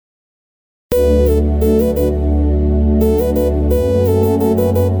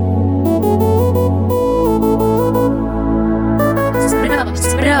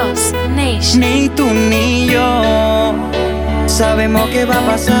sabemos qué va a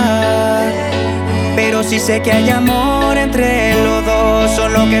pasar, pero sí sé que hay amor entre los dos.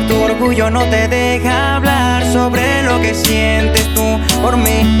 Solo que tu orgullo no te deja hablar sobre lo que sientes tú por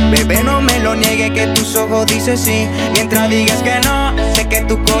mí. Bebé, no me lo niegues, que tus ojos dicen sí. Mientras digas que no, sé que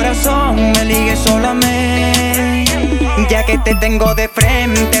tu corazón me ligue solo a mí. Ya que te tengo de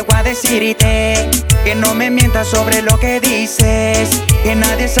frente, voy a decirte que no me mientas sobre lo que dices, que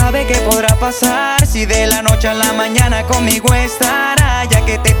nadie sabe qué podrá pasar si de la noche a la mañana conmigo estará. Ya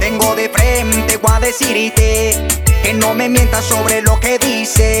que te tengo de frente, voy a decirte que no me mientas sobre lo que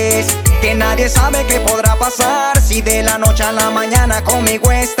dices, que nadie sabe qué podrá pasar si de la noche a la mañana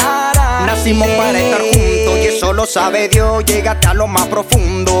conmigo estará. Nacimos para estar juntos y eso lo sabe Dios. Llegaste a lo más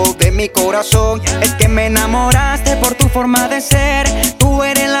profundo de mi corazón. Es que me enamoraste por tu forma de ser. Tú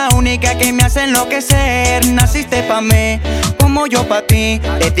eres la única que me hace enloquecer. Naciste pa' mí como yo pa' ti.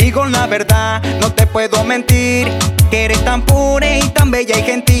 Te digo la verdad, no te puedo mentir, que eres tan pura y tan bella y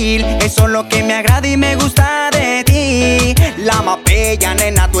gentil. Eso es lo que me agrada y me gusta de ti. La más bella,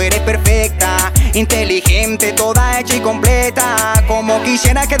 nena, tú eres perfecta, inteligente, toda hecha y completa. Como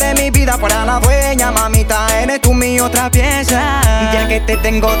quisiera que de mi vida fuera la dueña, mamita, eres tú mi otra pieza. Ya que te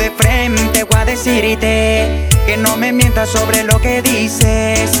tengo de frente, voy a decirte que no me mientas sobre lo que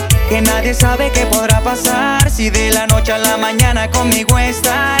dices, que nadie sabe qué podrá pasar si de la noche a la mañana conmigo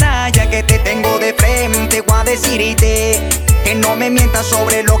estará. Ya que te tengo de frente, voy a decirte que no me mientas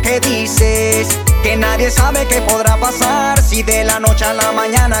sobre lo que dices, que nadie sabe qué podrá pasar si de la noche a la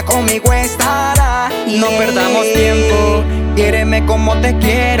mañana conmigo estará. No perdamos tiempo, quiéreme como te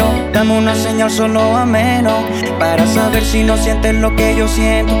quiero. Dame una señal solo a menos para saber si no sientes lo que yo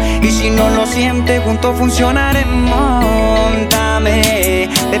siento. Y si no lo sientes, juntos funcionaremos. Dame,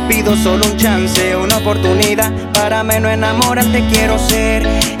 te pido solo un chance, una oportunidad para menos enamorarte. Quiero ser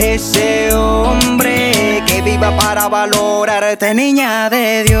ese hombre que viva para valorarte, niña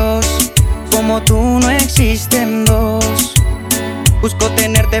de Dios. Como tú no existen dos. Busco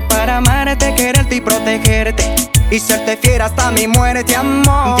tenerte para amarte, quererte y protegerte, y serte fiel hasta mi muerte,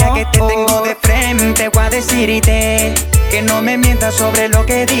 amor. Ya que te tengo de frente, voy a decirte que no me mientas sobre lo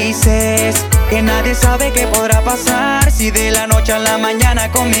que dices, que nadie sabe qué podrá pasar si de la noche a la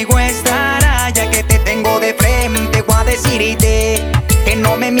mañana conmigo estará. Ya que te tengo de frente, voy a decirte que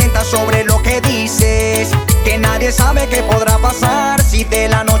no me mientas sobre lo que dices, que nadie sabe qué podrá pasar si de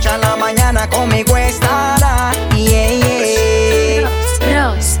la noche a la mañana conmigo estará. Yeah, yeah.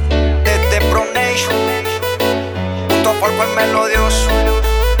 Bros. Desde Brossnation, junto a Polvo el melodioso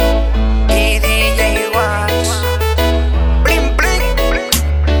y DJ Wax. Bling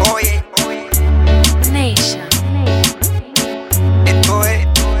bling, oye, Nation. esto es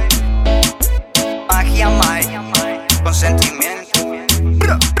magia, con sentimiento.